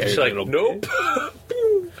 I'm just like, nope.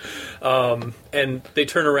 And they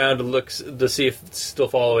turn around and look to see if it's still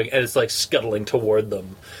following, and it's like scuttling toward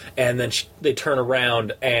them. And then they turn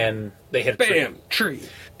around and they hit a tree.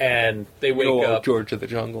 And they wake up. George of the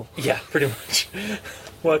Jungle. Yeah, pretty much.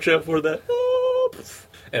 Watch out for that.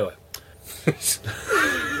 Anyway.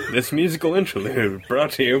 This musical interlude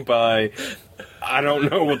brought to you by... I don't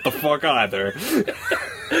know what the fuck either.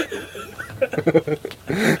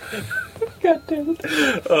 God damn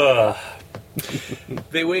it.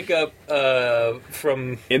 They wake up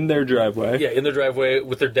from... in their driveway. Yeah, in their driveway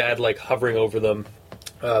with their dad, like, hovering over them.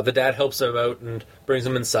 The dad helps them out and brings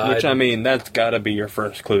them inside. Which, I mean, that's gotta be your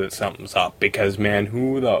first clue that something's up. Because, man,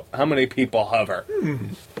 how many people hover?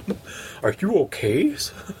 Are you okay?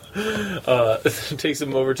 Takes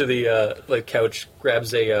him over to the couch,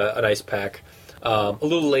 grabs an ice pack. A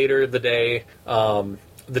little later the day,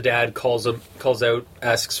 the dad calls out,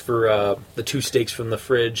 asks for the 2 steaks from the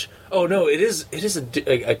fridge. Oh no, it is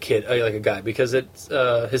a kid, like a guy, because it's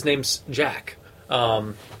his name's Jack.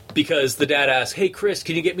 Because the dad asks, "Hey Chris,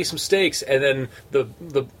 can you get me some steaks?" And then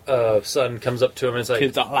the son comes up to him and is like,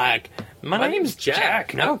 "Kids are like, my name's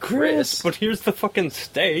Jack, not Chris. But here's the fucking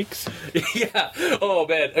steaks." Yeah. Oh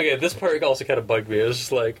man. Okay, this part also kind of bugged me. It was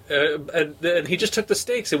just like, and he just took the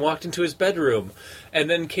steaks and walked into his bedroom, and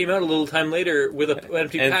then came out a little time later with an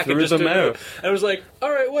empty pack and just threw them out. And I was like,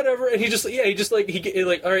 all right, whatever. And he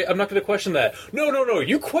all right, I'm not going to question that. No,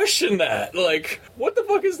 you question that. Like, what the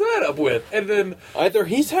fuck is that up with? And then either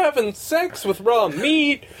he's having sex with raw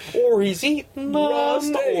meat, or he's eating raw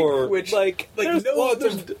steak, or which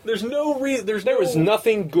there's no reason. There is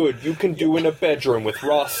nothing good you can do in a bedroom with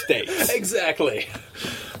raw steaks. Exactly.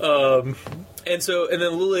 And then a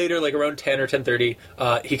little later, like around 10 or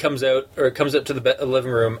 10:30, he comes up to the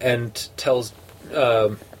living room and tells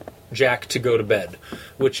Jack to go to bed,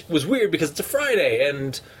 which was weird because it's a Friday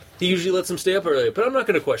and he usually lets him stay up early. But I'm not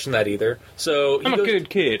going to question that either. So I'm a good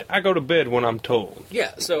kid. I go to bed when I'm told.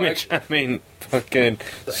 Yeah. So fucking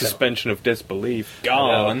suspension of disbelief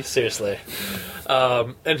gone. Seriously.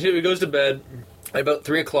 And he goes to bed. About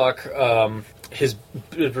 3:00, his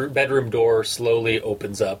bedroom door slowly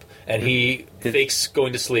opens up, and he fakes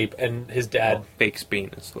going to sleep, and his dad... fakes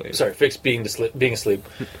being asleep. Sorry, fakes being asleep.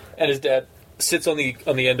 And his dad sits on the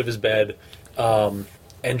end of his bed, and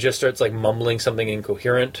just starts, like, mumbling something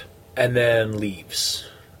incoherent, and then leaves.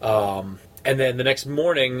 And And then the next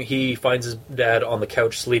morning, he finds his dad on the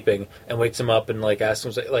couch sleeping, and wakes him up and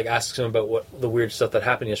asks him about what the weird stuff that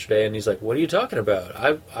happened yesterday. And he's like, "What are you talking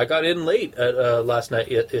about? I got in late last night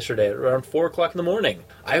yesterday at around 4:00 in the morning.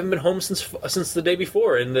 I haven't been home since the day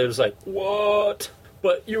before." And it was like, "What?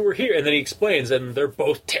 But you were here." And then he explains, and they're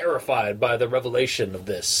both terrified by the revelation of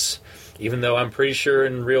this. Even though I'm pretty sure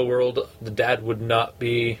in real world the dad would not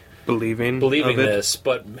be believing this,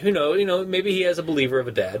 but who knows? Maybe he has a believer of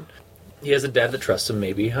a dad. He has a dad that trusts him.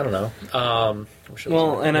 Maybe, I don't know.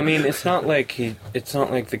 Well, and I mean, it's not like the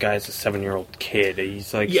guy's a 7-year-old kid. He's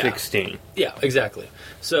 16. Yeah, exactly.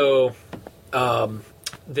 So, that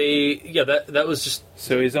was just.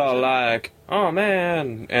 So he's all like, "Oh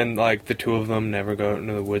man," and the two of them never go out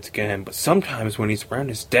into the woods again. But sometimes when he's around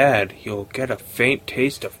his dad, he'll get a faint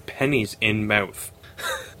taste of pennies in mouth.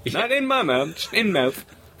 Yeah. Not in my mouth, just in mouth.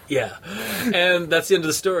 Yeah, and that's the end of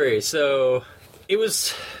the story. So it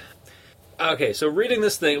was. Okay, so reading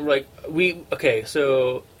this thing, so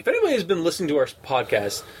if anybody has been listening to our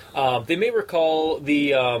podcast, they may recall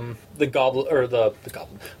the goat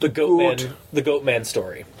man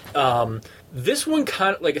story. This one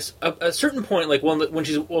kind of at a certain point, when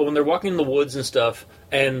they're walking in the woods and stuff,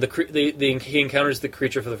 and he encounters the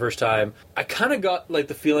creature for the first time. I kind of got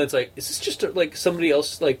the feeling it's is this just somebody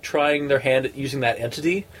else trying their hand at using that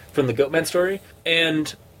entity from the goat man story,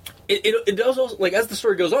 and. It does also, as the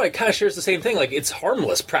story goes on, it kind of shares the same thing. It's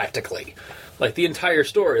harmless, practically. The entire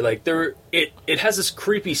story. It has this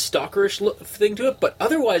creepy stalkerish thing to it, but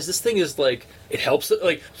otherwise this thing is, it helps,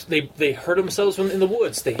 they hurt themselves in the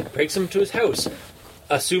woods. They breaks him to his house,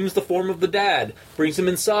 assumes the form of the dad, brings him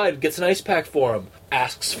inside, gets an ice pack for him,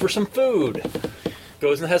 asks for some food.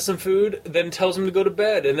 Goes and has some food, then tells him to go to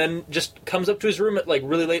bed, and then just comes up to his room at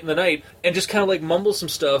really late in the night and just kind of mumbles some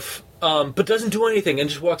stuff, but doesn't do anything and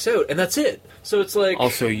just walks out, and that's it. So it's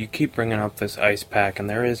Also, you keep bringing up this ice pack, and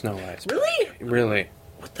there is no ice pack. Really? Really.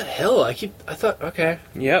 What the hell? I thought, okay.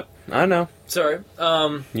 Yep, I know. Sorry.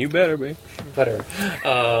 You better be. Better.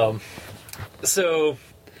 So.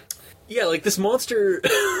 Yeah, this monster,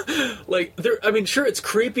 sure, it's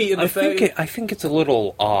creepy in the fact... I think it's a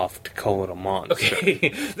little off to call it a monster. Okay,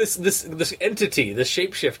 this entity, this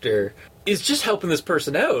shapeshifter, is just helping this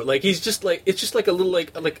person out. He's just, it's just a little,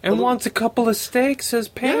 And wants a couple of steaks as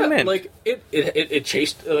payment. Yeah, it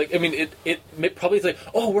chased, it probably,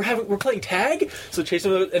 oh, we're playing tag? So it chased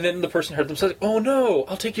him, and then the person heard them say, "Oh, no,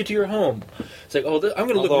 I'll take you to your home." It's I'm going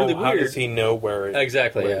to look really weird. How does he know where it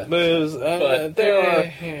Exactly, yeah. lives?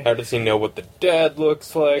 How does he know what the dad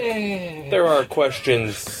looks like? There are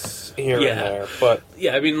questions here and there, but...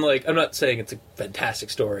 Yeah, I'm not saying it's a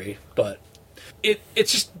fantastic story, but...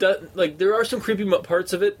 It's just there are some creepy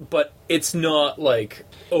parts of it, but it's not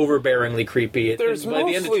overbearingingly creepy. There's by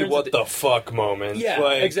mostly the end, it turns what the fuck moments. Yeah,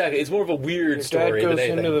 exactly. It's more of a weird story. Dad goes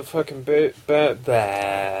into the fucking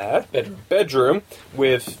bedroom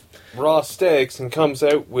with raw steaks and comes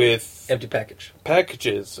out with empty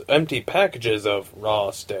empty packages of raw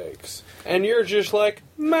steaks, and you're just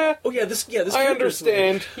meh. Oh yeah, this. I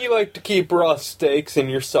understand. You like to keep raw steaks in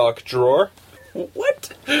your sock drawer.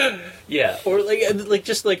 What? Yeah, or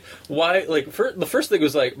just why? The first thing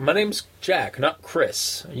was my name's Jack, not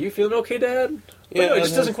Chris. Are you feeling okay, Dad? But yeah, no, it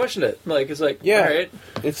just doesn't question it. Yeah, all right.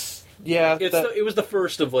 It was the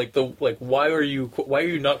first of why are you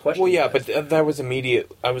not questioning? Well, yeah, but that was immediate.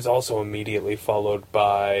 I was also immediately followed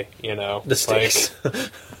by the steaks.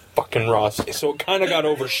 Fucking raw steaks. So it kind of got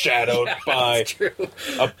overshadowed by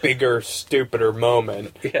a bigger, stupider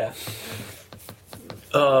moment. Yeah.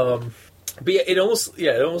 But yeah, it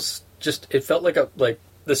almost just it felt like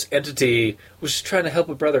this entity was just trying to help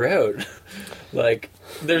a brother out.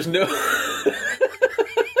 There's no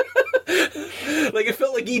it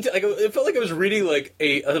felt like E.T. It felt like I was reading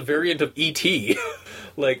a variant of E.T.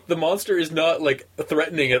 The monster is not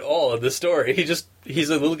threatening at all in this story. He's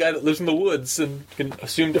a little guy that lives in the woods and can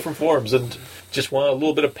assume different forms and just want a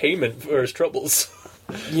little bit of payment for his troubles.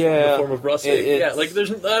 Yeah, in the form of rustic. Yeah,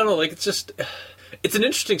 there's I don't know, it's just. It's an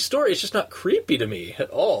interesting story. It's just not creepy to me at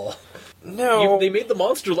all. No. They made the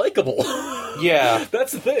monster likable. Yeah.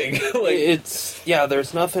 That's the thing.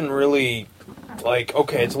 There's nothing really,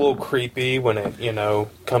 okay, it's a little creepy when it,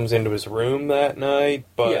 comes into his room that night,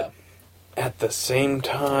 but at the same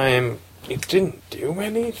time, it didn't do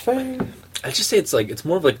anything. I'd just say it's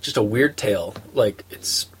more of just a weird tale.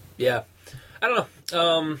 It's, I don't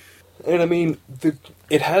know. And I mean,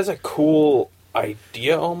 it has a cool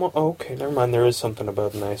idea almost. Okay, never mind. There is something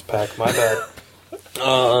about an ice pack. My bad.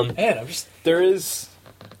 Man, I'm just there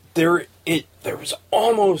was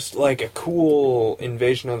almost a cool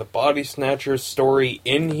Invasion of the Body Snatchers story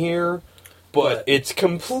in here, but it's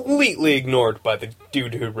completely ignored by the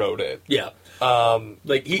dude who wrote it. Yeah.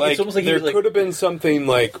 It's almost like there he was could have been something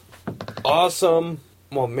like awesome.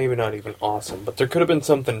 Well, maybe not even awesome, but there could have been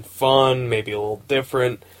something fun, maybe a little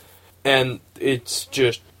different, and it's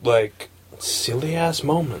just like silly ass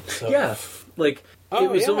moments. Yeah, like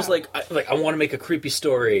it was almost like I want to make a creepy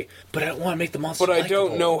story, but I don't want to make the monster. But I likable.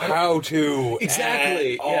 don't know how to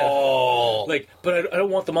exactly. At all. Like, but I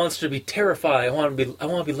don't want the monster to be terrifying. I want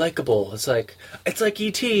to be likable. It's like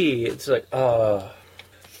E.T. It's like I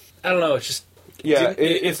don't know. It's just. Yeah,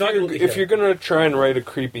 if you're gonna try and write a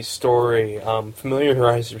creepy story,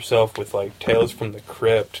 familiarize yourself with like Tales from the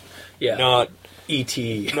Crypt, not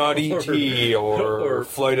E.T., not E.T. or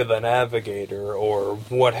Flight of the Navigator or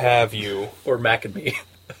what have you, or Mac and Me.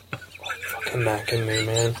 Fucking Mac and Me,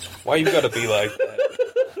 man! Why you gotta be like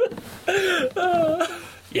that?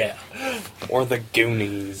 Yeah. Or the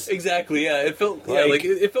Goonies. Exactly, yeah. It felt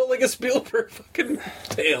it felt like a Spielberg fucking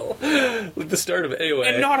tale. Like the start of it. Anyway.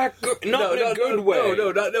 And not a good way.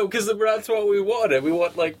 No, because that's what we wanted. We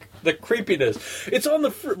want, like, the creepiness. It's on the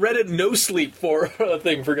Reddit no sleep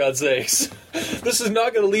thing, for God's sakes. This is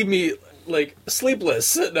not going to leave me, like,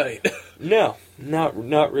 sleepless at night. No, not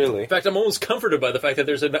really. In fact, I'm almost comforted by the fact that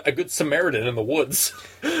there's a good Samaritan in the woods.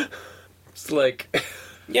 It's like...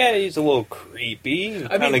 Yeah, he's a little creepy.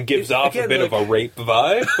 Kind of gives off a bit of a rape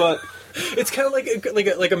vibe, but it's kind of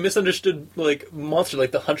like a misunderstood like monster,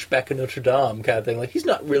 like the Hunchback of Notre Dame kind of thing. Like he's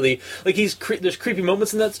not really like there's creepy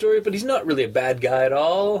moments in that story, but he's not really a bad guy at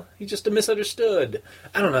all. He's just a misunderstood.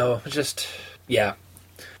 I don't know. Just yeah.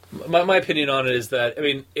 My opinion on it is that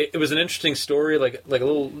it was an interesting story, like a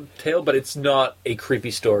little tale, but it's not a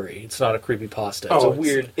creepy story. It's not a creepy pasta.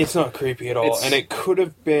 It's not creepy at all, and it could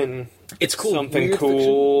have been. It's cool, something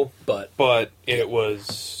cool, fiction, but it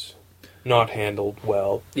was not handled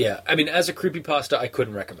well. Yeah, as a creepypasta, I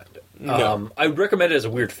couldn't recommend it. No. I would recommend it as a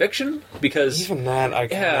weird fiction because even that I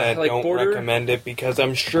don't recommend it because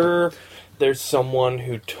I'm sure there's someone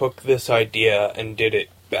who took this idea and did it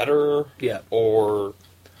better, or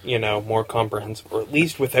more comprehensive, or at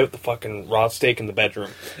least without the fucking raw steak in the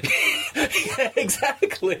bedroom. Yeah,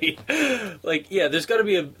 exactly. Like, yeah, there's got to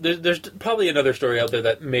be there's probably another story out there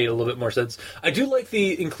that made a little bit more sense. I do like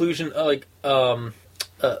the inclusion, again,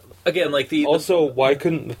 like the... Also, why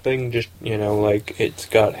couldn't the thing just, like, it's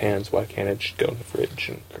got hands, why can't it just go in the fridge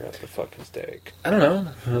and grab the fucking steak? I don't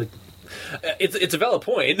know. Like, it's a valid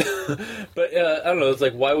point, but I don't know. It's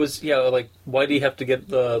like why do you have to get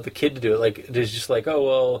the kid to do it? Like it's just like,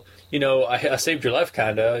 oh well, I saved your life,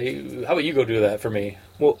 kinda. How about you go do that for me?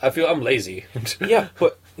 Well, I feel I'm lazy. Yeah,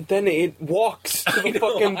 but then it walks to the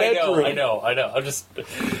fucking bedroom. I know. I'm just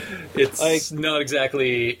it's like, not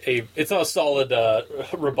exactly it's not a solid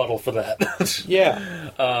rebuttal for that. Yeah.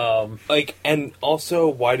 And also,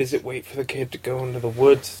 why does it wait for the kid to go into the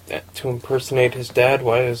woods to impersonate his dad?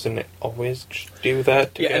 Why doesn't it always do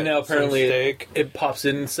that to get and now apparently steak? It pops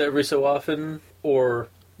in every so often, or...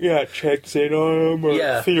 Yeah, checks in on him,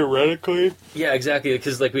 or theoretically. Yeah, exactly,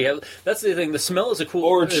 because, like, we have... That's the thing, the smell is a cool...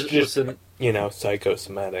 Or it's just,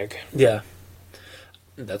 psychosomatic. Yeah.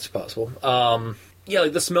 That's possible. Yeah,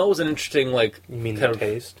 like, the smell was an interesting, like... You mean the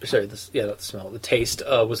taste? Sorry, not the smell. The taste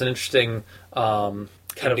was an interesting...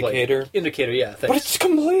 indicator? Indicator, yeah, thanks. But it's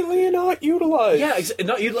completely not utilized. Yeah,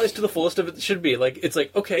 not utilized to the fullest of it should be. Like, it's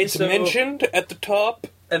like, okay, it's mentioned at the top...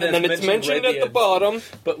 And then it's mentioned right at the bottom,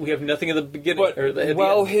 but we have nothing at the beginning. But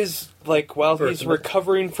while he's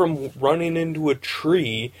recovering from running into a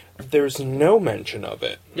tree, there's no mention of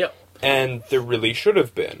it. Yep. And there really should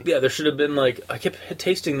have been. Yeah, there should have been, like, I kept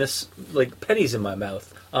tasting this, like, pennies in my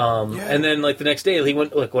mouth. And then, like, the next day, he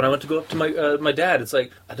went, like, when I went to go up to my dad, it's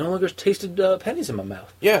like, I no longer tasted pennies in my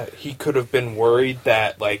mouth. Yeah, he could have been worried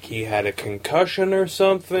that, like, he had a concussion or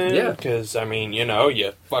something. Yeah. Because,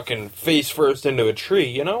 you fucking face first into a tree.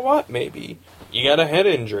 You know what? Maybe you got a head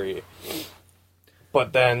injury.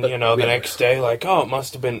 But then, the next day, like, oh, it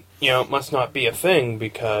must have been, it must not be a thing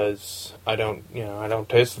because I don't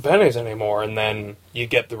taste the pennies anymore. And then you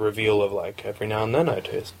get the reveal of, like, every now and then I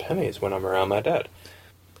taste pennies when I'm around my dad.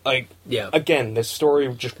 Like, again, this story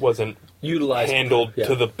just wasn't handled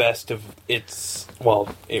to the best of its...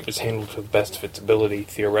 Well, it was handled to the best of its ability,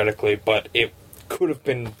 theoretically, but it could have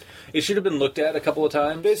been... It should have been looked at a couple of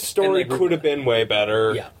times. This story could have been way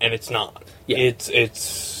better, and it's not. Yeah.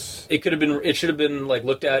 It could have been. It should have been like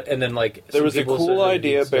looked at, and then like there was a cool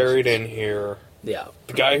idea buried in here. Yeah,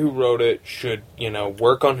 the guy who wrote it should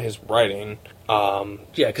work on his writing.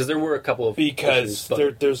 Because there were a couple of issues,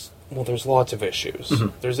 there's lots of issues.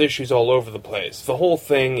 Mm-hmm. There's issues all over the place. The whole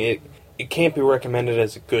thing it can't be recommended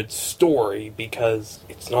as a good story because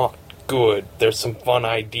it's not good. There's some fun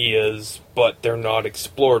ideas, but they're not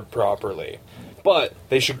explored properly. But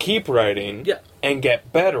they should keep writing and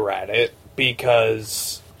get better at it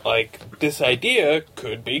because, like, this idea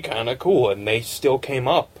could be kind of cool, and they still came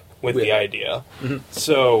up with the idea. Mm-hmm.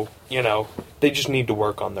 So, you know, they just need to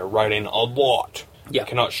work on their writing a lot. Yeah. I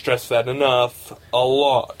cannot stress that enough. A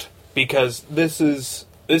lot. Because this is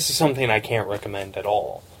something I can't recommend at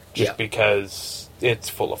all. Just because it's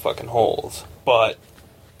full of fucking holes. But...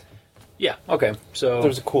 yeah, okay. So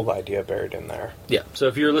there's a cool idea buried in there. Yeah, so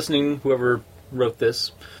if you're listening, whoever wrote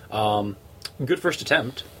this, good first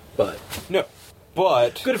attempt, but... no,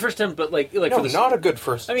 but... good first attempt, but like no, for this... not a good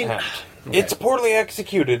first attempt. Okay. It's poorly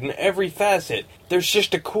executed in every facet. There's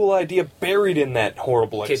just a cool idea buried in that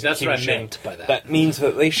horrible execution. That's what I meant by that. That means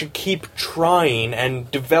that they should keep trying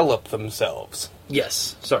and develop themselves.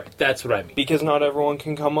 Yes, sorry, that's what I mean. Because not everyone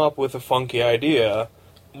can come up with a funky idea,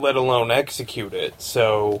 let alone execute it.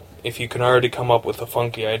 So, if you can already come up with a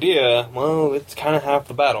funky idea, well, it's kind of half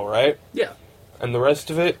the battle, right? Yeah. And the rest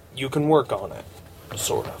of it, you can work on it.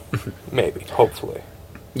 Sort of. Maybe. Hopefully.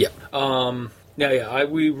 Yeah.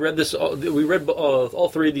 We read this. We read all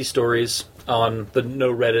three of these stories on the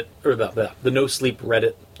No Reddit or the No Sleep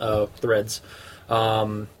Reddit threads.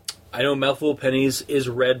 I know Mouthful Pennies is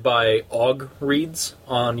read by Og Reads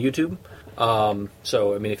on YouTube.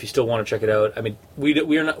 So I mean, if you still want to check it out, I mean,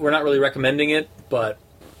 we're not really recommending it, but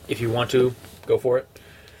if you want to, go for it.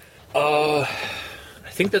 I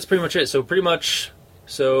think that's pretty much it. So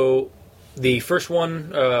the first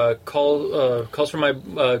one, calls from my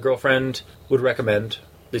girlfriend, would recommend,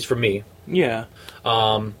 at least for me. Yeah.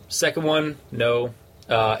 Second one, no.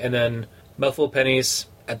 And then Mouthful Pennies,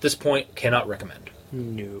 at this point, cannot recommend.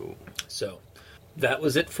 No. So that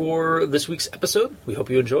was it for this week's episode. We hope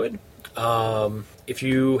you enjoyed. If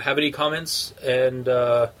you have any comments and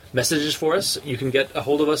messages for us, you can get a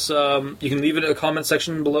hold of us. You can leave it in a comment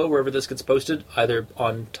section below wherever this gets posted, either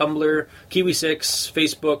on Tumblr, Kiwi6,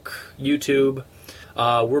 Facebook, YouTube.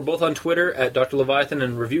 We're both on Twitter at Dr. Leviathan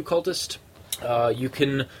and Review Cultist.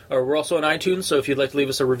 We're also on iTunes, so if you'd like to leave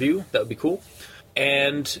us a review, that would be cool.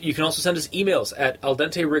 And you can also send us emails at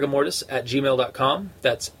aldenterigamortis@gmail.com.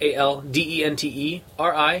 That's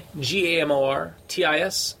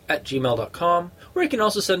aldenterigamortis@gmail.com. Or you can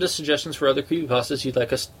also send us suggestions for other creepypastas you'd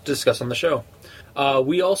like us to discuss on the show.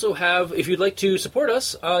 We also have, if you'd like to support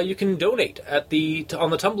us, you can donate on the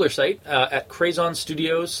Tumblr site at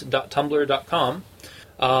crazonstudios.tumblr.com.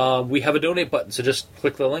 We have a donate button, so just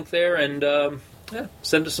click the link there and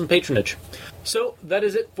send us some patronage. So that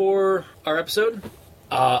is it for our episode.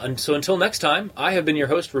 And so until next time, I have been your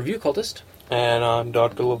host, Review Cultist. And I'm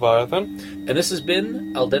Dr. Leviathan. And this has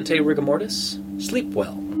been Al Dente Rigamortis. Sleep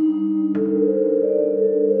well.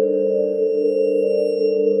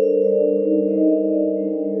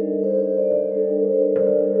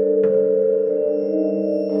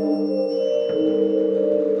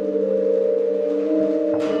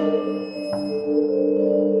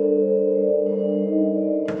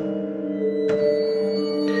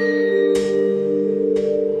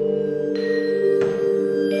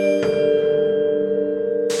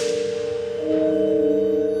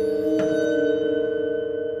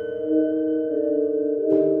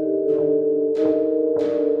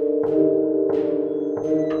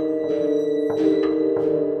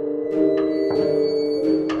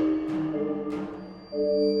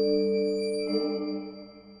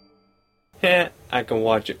 I can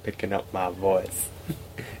watch it picking up my voice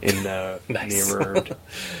in the mirrored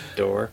door.